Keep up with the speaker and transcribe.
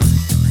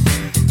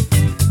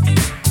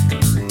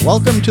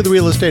Welcome to the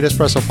Real Estate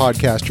Espresso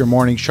Podcast, your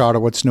morning shot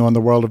of what's new in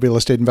the world of real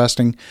estate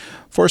investing.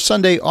 For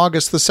Sunday,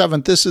 August the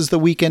 7th, this is the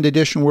weekend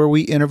edition where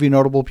we interview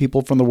notable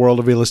people from the world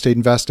of real estate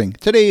investing.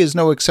 Today is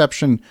no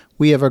exception.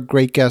 We have a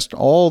great guest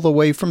all the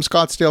way from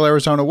Scottsdale,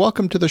 Arizona.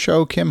 Welcome to the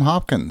show, Kim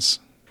Hopkins.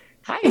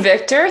 Hi,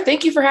 Victor.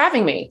 Thank you for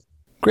having me.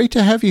 Great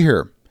to have you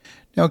here.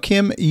 Now,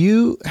 Kim,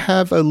 you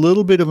have a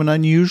little bit of an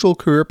unusual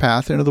career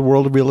path into the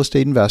world of real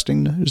estate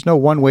investing. There's no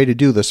one way to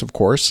do this, of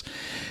course.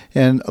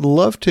 And I'd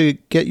love to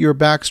get your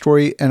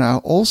backstory. And I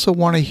also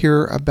want to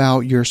hear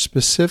about your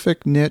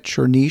specific niche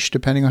or niche,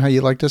 depending on how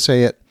you like to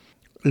say it,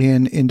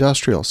 in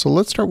industrial. So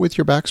let's start with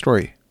your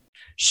backstory.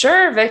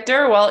 Sure,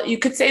 Victor. Well, you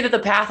could say that the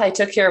path I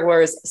took here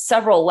was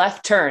several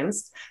left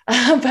turns,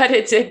 but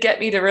it did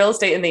get me to real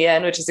estate in the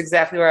end, which is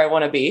exactly where I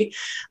want to be.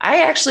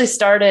 I actually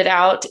started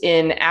out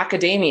in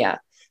academia.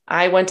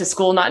 I went to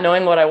school not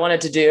knowing what I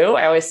wanted to do.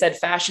 I always said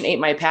fashion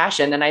ain't my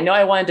passion. And I know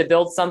I wanted to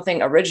build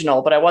something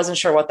original, but I wasn't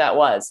sure what that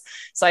was.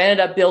 So I ended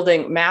up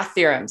building math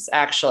theorems,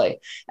 actually.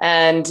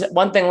 And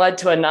one thing led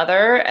to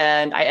another.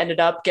 And I ended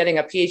up getting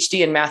a PhD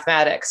in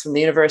mathematics from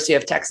the University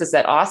of Texas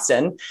at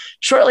Austin.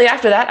 Shortly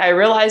after that, I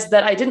realized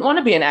that I didn't want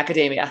to be in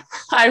academia.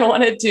 I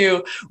wanted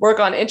to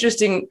work on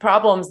interesting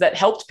problems that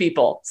helped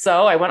people.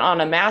 So I went on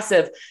a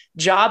massive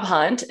job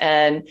hunt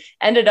and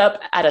ended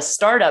up at a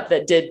startup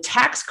that did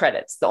tax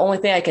credits. The only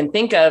thing I can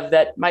think of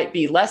that might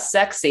be less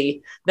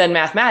sexy than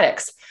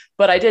mathematics,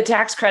 but I did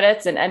tax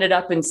credits and ended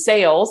up in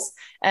sales.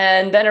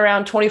 And then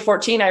around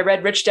 2014, I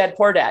read Rich Dad,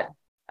 Poor Dad.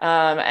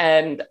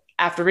 And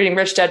after reading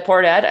Rich Dad,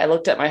 Poor Dad, I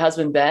looked at my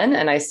husband, Ben,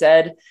 and I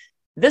said,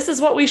 this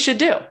is what we should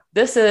do.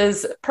 This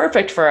is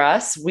perfect for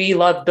us. We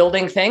love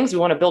building things. We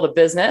want to build a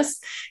business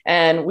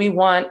and we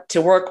want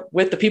to work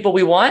with the people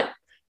we want,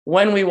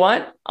 when we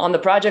want, on the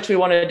projects we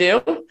want to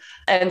do.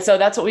 And so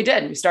that's what we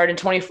did. We started in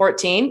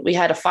 2014. We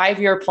had a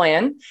 5-year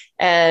plan.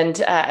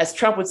 And as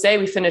Trump would say,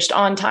 we finished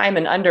on time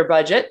and under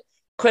budget,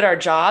 quit our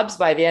jobs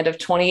by the end of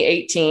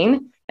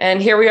 2018.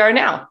 And here we are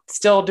now,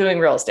 still doing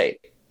real estate.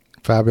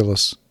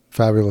 Fabulous.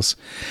 Fabulous.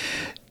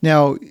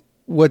 Now,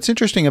 what's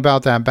interesting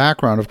about that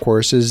background, of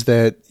course, is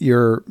that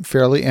you're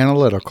fairly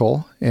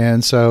analytical.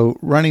 And so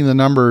running the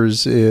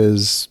numbers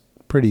is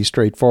pretty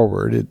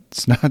straightforward.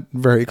 It's not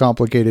very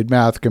complicated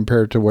math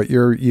compared to what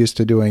you're used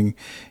to doing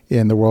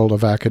in the world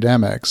of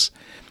academics.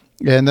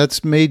 And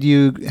that's made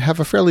you have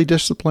a fairly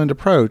disciplined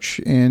approach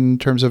in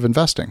terms of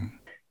investing.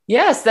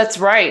 Yes, that's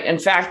right. In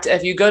fact,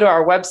 if you go to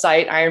our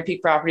website,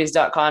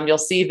 ironpeakproperties.com, you'll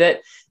see that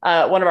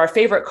one of our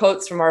favorite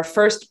quotes from our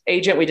first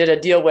agent we did a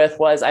deal with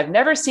was, "I've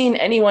never seen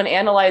anyone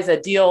analyze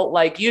a deal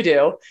like you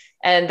do."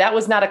 And that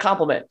was not a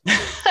compliment.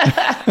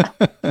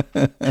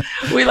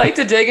 We like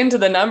to dig into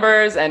the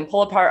numbers and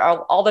pull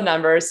apart all the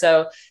numbers.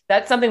 So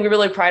that's something we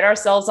really pride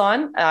ourselves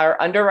on, our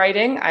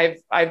underwriting.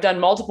 I've done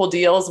multiple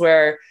deals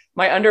where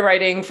my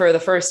underwriting for the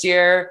first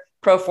year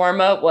pro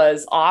forma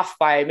was off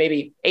by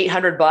maybe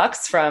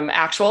 $800 from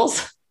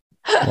actuals.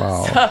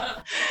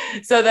 Wow.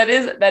 So that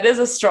is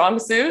a strong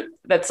suit.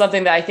 That's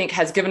something that I think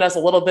has given us a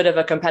little bit of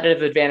a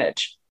competitive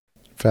advantage.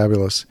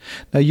 Fabulous.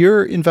 Now,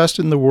 you're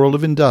invested in the world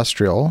of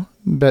industrial,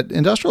 but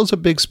industrial is a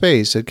big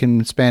space. It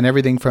can span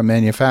everything from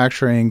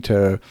manufacturing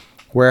to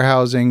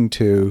warehousing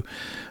to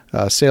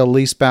sale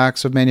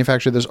leasebacks of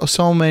manufacturing. There's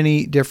so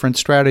many different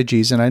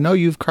strategies, and I know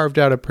you've carved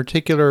out a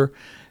particular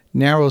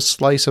narrow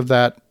slice of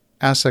that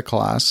asset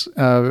class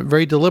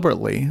very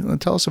deliberately.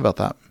 Tell us about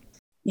that.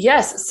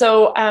 Yes.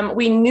 So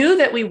we knew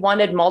that we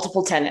wanted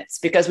multiple tenants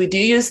because we do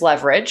use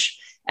leverage.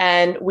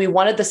 And we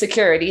wanted the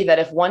security that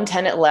if one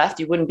tenant left,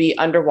 you wouldn't be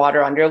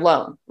underwater on your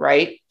loan,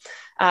 right?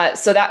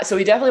 So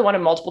we definitely wanted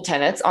multiple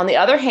tenants. On the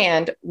other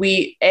hand,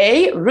 we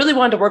really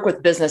wanted to work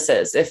with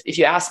businesses. If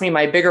you ask me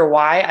my bigger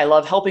why, I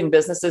love helping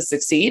businesses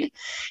succeed.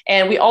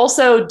 And we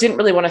also didn't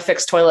really want to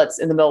fix toilets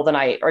in the middle of the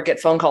night or get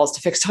phone calls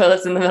to fix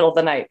toilets in the middle of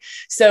the night.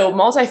 So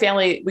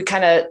multifamily, we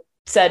kind of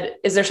said,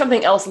 is there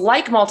something else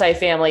like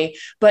multifamily,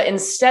 but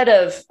instead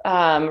of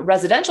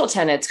residential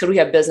tenants, could we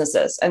have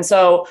businesses? And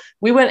so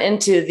we went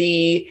into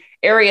the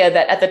area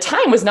that at the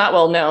time was not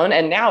well known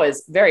and now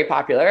is very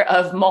popular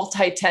of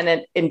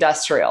multi-tenant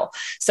industrial.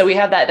 So we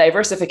have that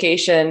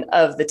diversification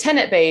of the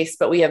tenant base,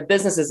 but we have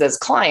businesses as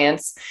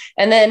clients.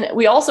 And then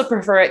we also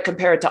prefer it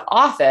compared to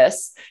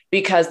office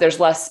because there's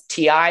less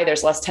TI,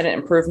 there's less tenant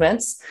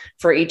improvements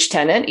for each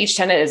tenant. Each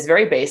tenant is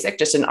very basic,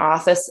 just an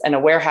office and a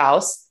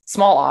warehouse,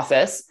 small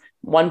office,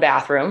 one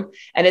bathroom,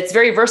 and it's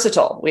very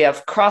versatile. We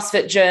have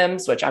CrossFit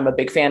gyms, which I'm a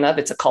big fan of.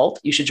 It's a cult.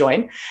 You should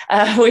join.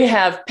 We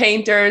have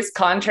painters,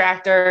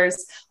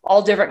 contractors,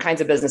 all different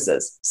kinds of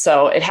businesses.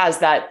 So it has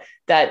that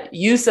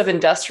use of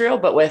industrial,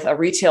 but with a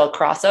retail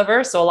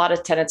crossover. So a lot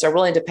of tenants are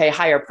willing to pay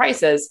higher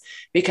prices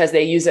because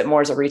they use it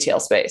more as a retail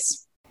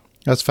space.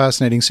 That's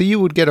fascinating. So you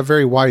would get a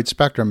very wide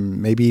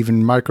spectrum, maybe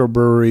even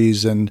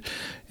microbreweries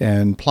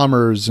and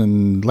plumbers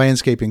and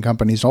landscaping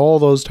companies, all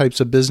those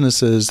types of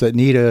businesses that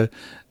need a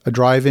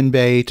drive-in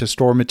bay to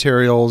store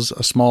materials,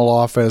 a small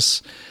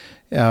office,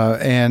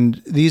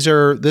 and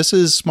this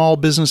is small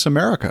business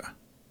America.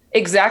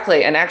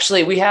 Exactly. And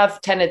actually, we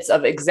have tenants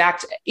of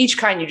each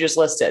kind you just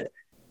listed.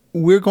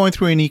 we're going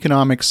through an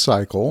economic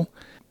cycle.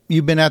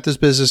 You've been at this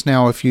business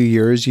now a few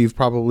years. You've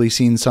probably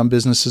seen some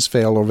businesses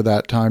fail over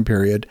that time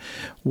period.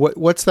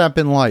 What's that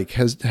been like?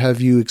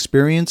 Have you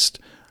experienced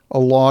a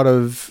lot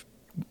of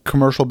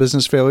commercial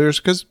business failures?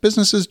 Because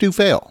businesses do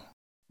fail.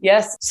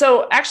 Yes.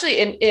 So actually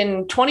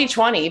in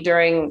 2020,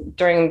 during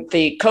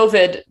the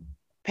COVID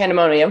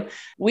pandemonium,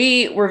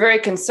 we were very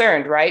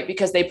concerned, right?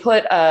 Because they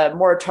put a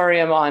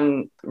moratorium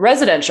on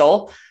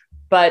residential,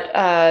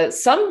 but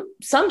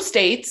some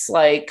states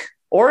like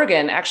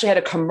Oregon actually had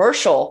a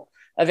commercial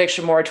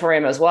eviction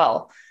moratorium as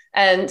well.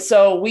 And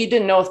so we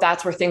didn't know if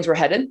that's where things were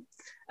headed.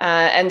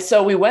 And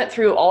so we went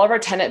through all of our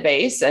tenant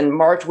base and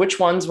marked which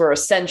ones were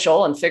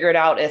essential and figured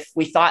out if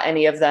we thought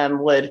any of them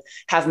would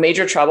have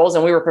major troubles,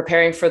 and we were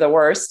preparing for the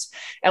worst.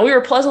 And we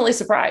were pleasantly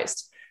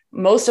surprised.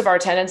 Most of our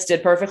tenants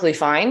did perfectly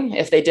fine.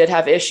 If they did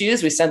have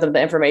issues, we sent them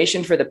the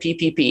information for the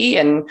PPP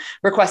and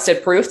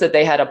requested proof that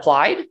they had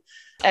applied.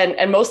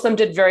 And most of them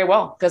did very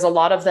well because a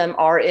lot of them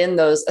are in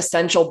those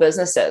essential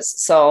businesses.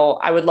 So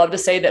I would love to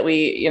say that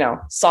we,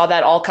 saw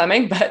that all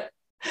coming, but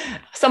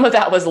some of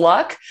that was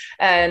luck.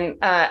 And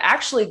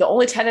actually, the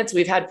only tenants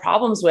we've had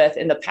problems with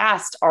in the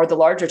past are the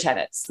larger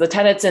tenants. The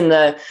tenants in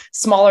the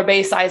smaller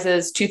bay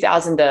sizes,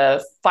 2,000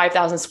 to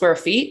 5,000 square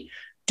feet,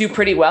 do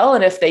pretty well.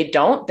 And if they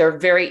don't, they're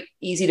very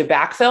easy to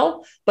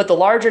backfill. But the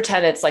larger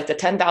tenants, like the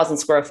 10,000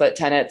 square foot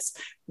tenants,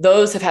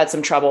 those have had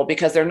some trouble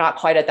because they're not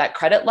quite at that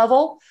credit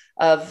level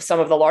of some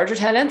of the larger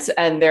tenants,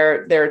 and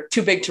they're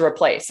too big to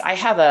replace. I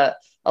have a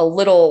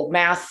little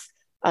math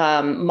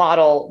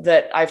model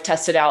that I've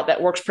tested out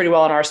that works pretty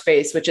well in our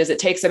space, which is it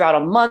takes about a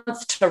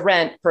month to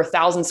rent per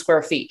 1,000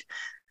 square feet.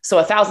 So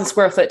 1,000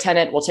 square foot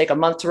tenant will take a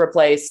month to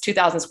replace,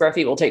 2,000 square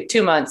feet will take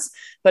 2 months,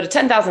 but a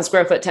 10,000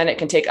 square foot tenant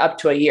can take up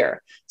to a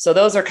year. So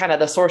those are kind of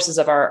the sources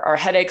of our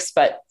headaches.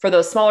 But for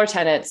those smaller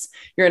tenants,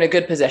 you're in a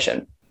good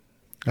position.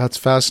 That's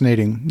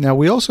fascinating. Now,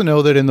 we also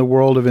know that in the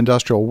world of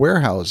industrial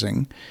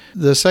warehousing,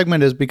 the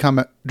segment has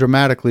become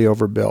dramatically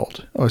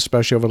overbuilt,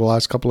 especially over the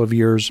last couple of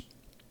years.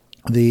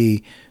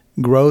 The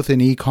growth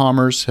in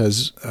e-commerce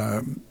has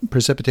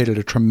precipitated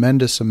a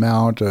tremendous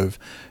amount of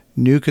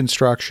new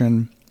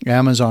construction.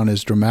 Amazon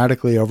is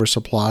dramatically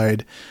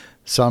oversupplied.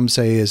 Some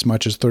say as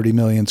much as 30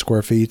 million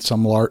square feet,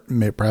 some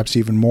perhaps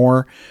even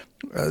more.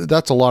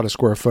 That's a lot of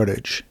square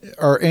footage.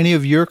 Are any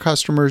of your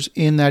customers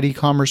in that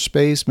e-commerce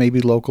space, maybe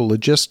local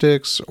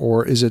logistics,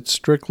 or is it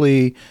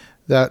strictly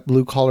that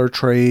blue-collar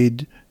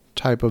trade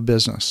type of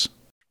business?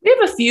 We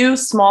have a few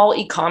small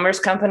e-commerce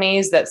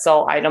companies that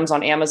sell items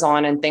on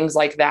Amazon and things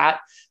like that,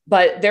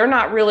 but they're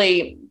not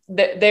really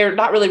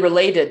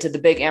related to the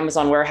big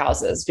Amazon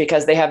warehouses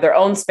because they have their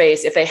own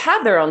space. If they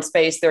have their own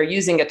space, they're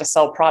using it to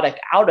sell product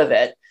out of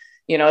it.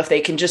 If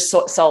they can just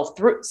sell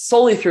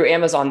solely through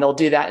Amazon, they'll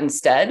do that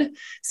instead.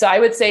 So I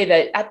would say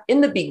that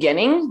in the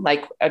beginning,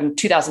 like in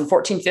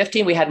 2014,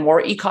 15, we had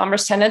more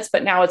e-commerce tenants,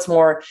 but now it's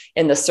more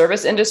in the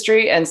service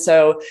industry. And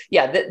so,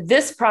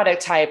 this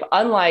product type,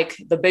 unlike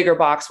the bigger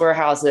box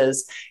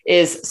warehouses,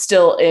 is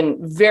still in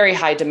very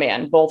high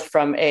demand, both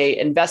from a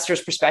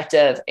investor's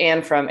perspective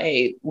and from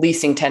a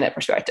leasing tenant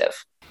perspective.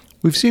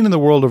 We've seen in the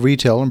world of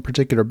retail, in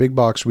particular big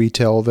box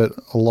retail, that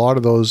a lot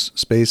of those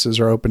spaces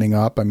are opening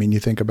up. I mean, you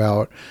think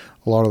about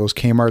a lot of those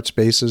Kmart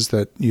spaces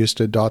that used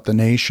to dot the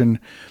nation,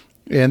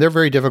 and they're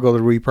very difficult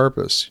to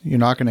repurpose. You're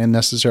not going to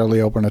necessarily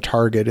open a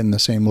Target in the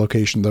same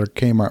location that a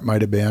Kmart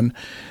might have been,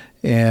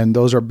 and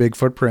those are big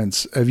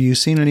footprints. Have you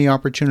seen any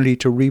opportunity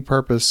to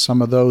repurpose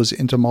some of those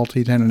into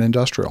multi-tenant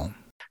industrial?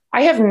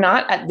 I have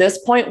not at this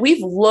point.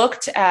 We've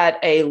looked at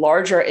a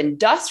larger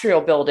industrial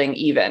building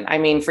even. I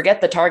mean,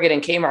 forget the Target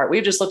and Kmart.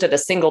 We've just looked at a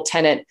single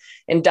tenant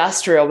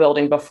industrial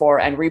building before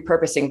and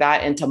repurposing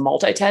that into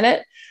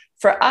multi-tenant.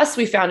 For us,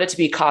 we found it to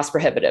be cost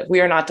prohibitive. We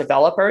are not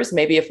developers,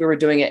 maybe if we were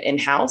doing it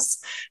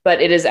in-house, but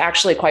it is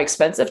actually quite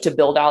expensive to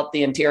build out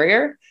the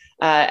interior.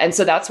 And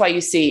so that's why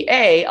you see,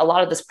 a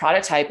lot of this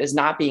product type is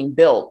not being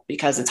built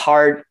because it's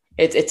hard.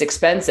 It's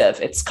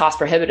expensive. It's cost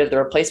prohibitive, the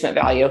replacement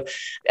value.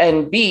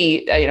 And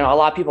B, a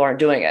lot of people aren't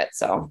doing it.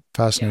 So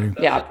fascinating.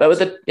 Yeah. But with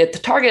the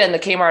Target and the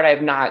Kmart,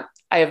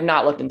 I have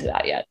not looked into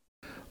that yet.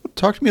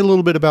 Talk to me a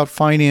little bit about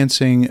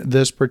financing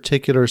this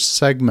particular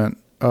segment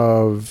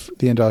of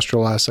the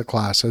industrial asset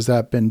class. Has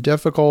that been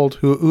difficult?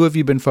 Who have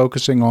you been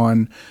focusing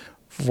on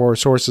for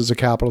sources of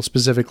capital,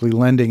 specifically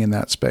lending in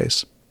that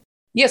space?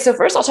 Yeah. So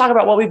first I'll talk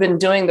about what we've been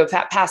doing the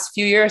past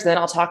few years. Then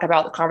I'll talk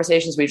about the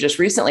conversations we've just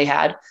recently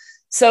had.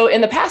 So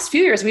in the past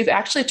few years, we've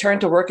actually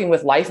turned to working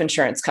with life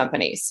insurance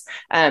companies.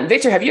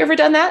 Victor, have you ever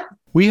done that?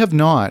 We have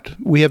not.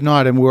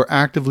 And we're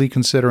actively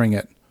considering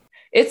it.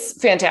 It's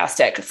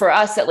fantastic for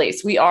us, at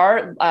least. We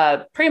are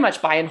pretty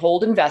much buy and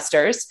hold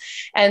investors.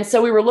 And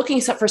so we were looking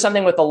for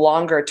something with a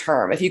longer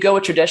term. If you go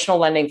with traditional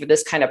lending for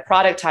this kind of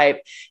product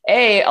type,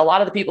 a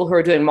lot of the people who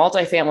are doing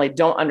multifamily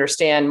don't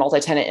understand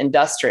multi-tenant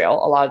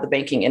industrial, a lot of the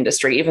banking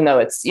industry, even though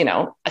it's,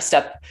 a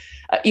step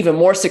even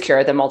more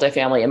secure than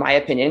multifamily, in my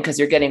opinion, because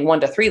you're getting 1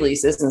 to 3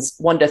 leases and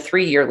 1 to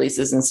 3 year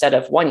leases instead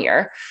of 1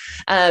 year.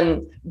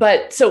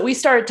 But so we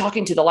started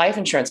talking to the life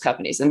insurance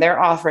companies, and they're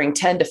offering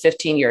 10 to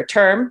 15 year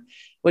term.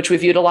 which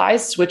we've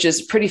utilized, which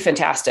is pretty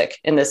fantastic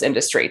in this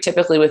industry.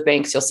 Typically with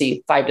banks, you'll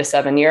see 5 to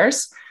 7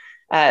 years.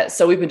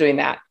 So we've been doing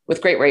that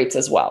with great rates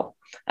as well.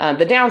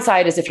 The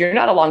downside is if you're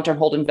not a long-term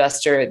hold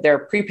investor, their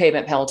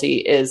prepayment penalty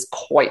is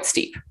quite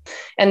steep.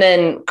 And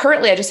then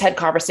currently, I just had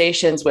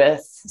conversations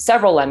with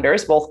several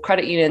lenders, both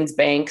credit unions,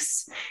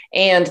 banks,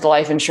 and the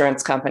life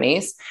insurance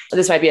companies.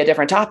 This might be a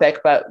different topic,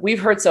 but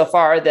we've heard so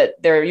far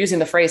that they're using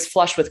the phrase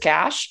flush with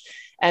cash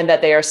and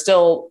that they are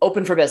still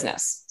open for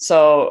business.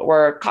 So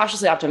we're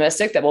cautiously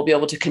optimistic that we'll be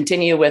able to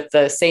continue with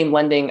the same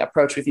lending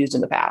approach we've used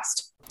in the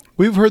past.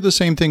 We've heard the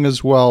same thing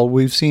as well.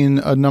 We've seen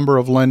a number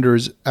of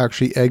lenders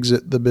actually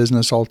exit the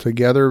business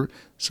altogether,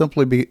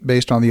 simply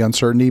based on the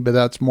uncertainty, but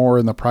that's more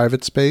in the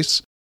private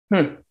space.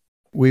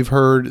 We've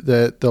heard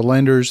that the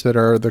lenders that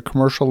are the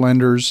commercial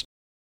lenders,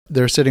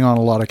 they're sitting on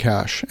a lot of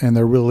cash, and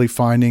they're really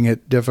finding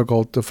it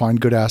difficult to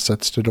find good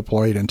assets to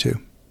deploy it into.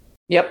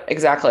 Yep,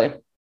 exactly.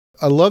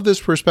 I love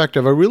this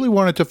perspective. I really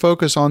wanted to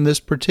focus on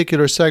this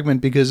particular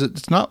segment because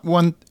it's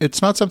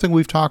not something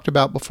we've talked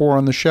about before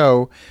on the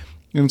show.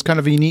 And it's kind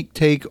of a unique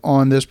take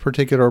on this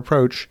particular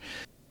approach.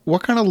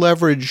 What kind of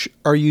leverage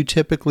are you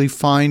typically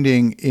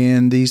finding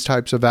in these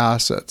types of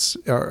assets?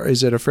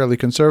 Is it a fairly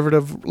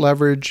conservative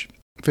leverage,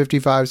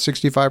 55,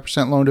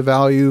 65% loan to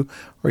value?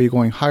 Are you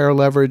going higher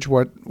leverage?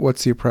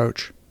 What's the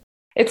approach?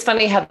 It's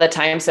funny how the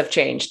times have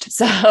changed.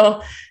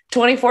 So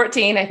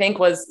 2014, I think,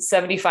 was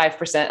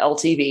 75%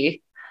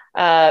 LTV.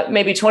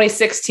 Maybe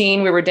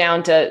 2016, we were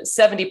down to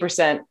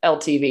 70%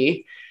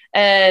 LTV.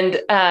 And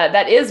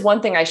that is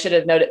one thing I should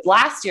have noted.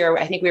 Last year,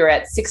 I think we were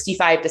at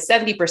 65 to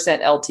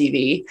 70%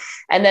 LTV.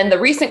 And then the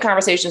recent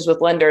conversations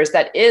with lenders,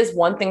 that is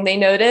one thing they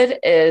noted,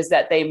 is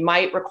that they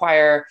might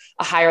require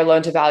a higher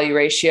loan to value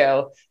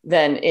ratio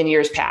than in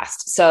years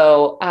past.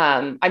 So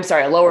a lower loan to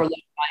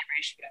value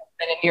ratio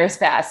than in years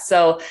past.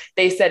 So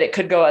they said it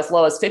could go as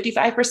low as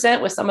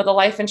 55% with some of the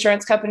life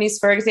insurance companies,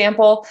 for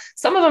example.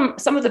 Some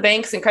of the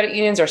banks and credit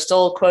unions are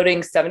still quoting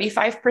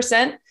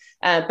 75%,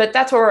 but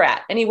that's where we're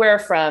at, anywhere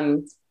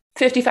from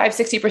 55,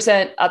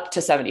 60% up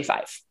to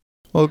 75.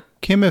 Well,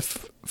 Kim,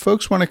 if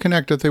folks want to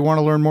connect, if they want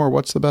to learn more,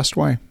 what's the best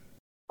way?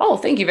 Oh,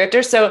 thank you,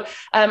 Victor. So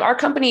our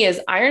company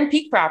is Iron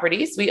Peak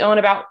Properties. We own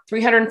about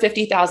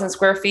 350,000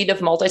 square feet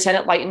of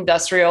multi-tenant light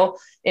industrial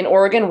in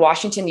Oregon,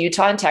 Washington,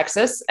 Utah, and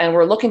Texas. And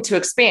we're looking to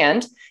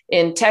expand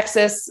in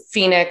Texas,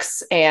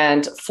 Phoenix,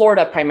 and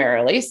Florida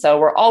primarily. So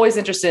we're always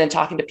interested in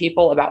talking to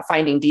people about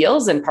finding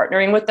deals and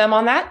partnering with them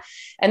on that.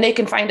 And they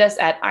can find us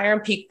at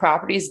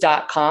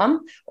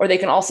ironpeakproperties.com, or they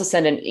can also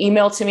send an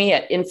email to me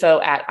at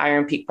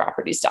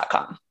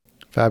info@ironpeakproperties.com.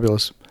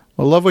 Fabulous.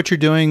 Well, love what you're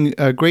doing.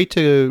 Great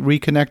to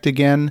reconnect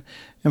again.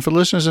 And for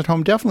listeners at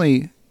home,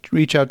 definitely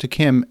reach out to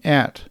Kim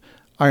at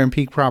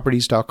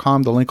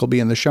ironpeakproperties.com. The link will be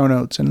in the show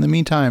notes. And in the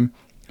meantime,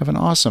 have an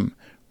awesome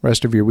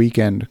rest of your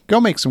weekend.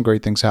 Go make some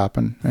great things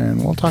happen.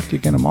 And we'll talk to you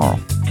again tomorrow.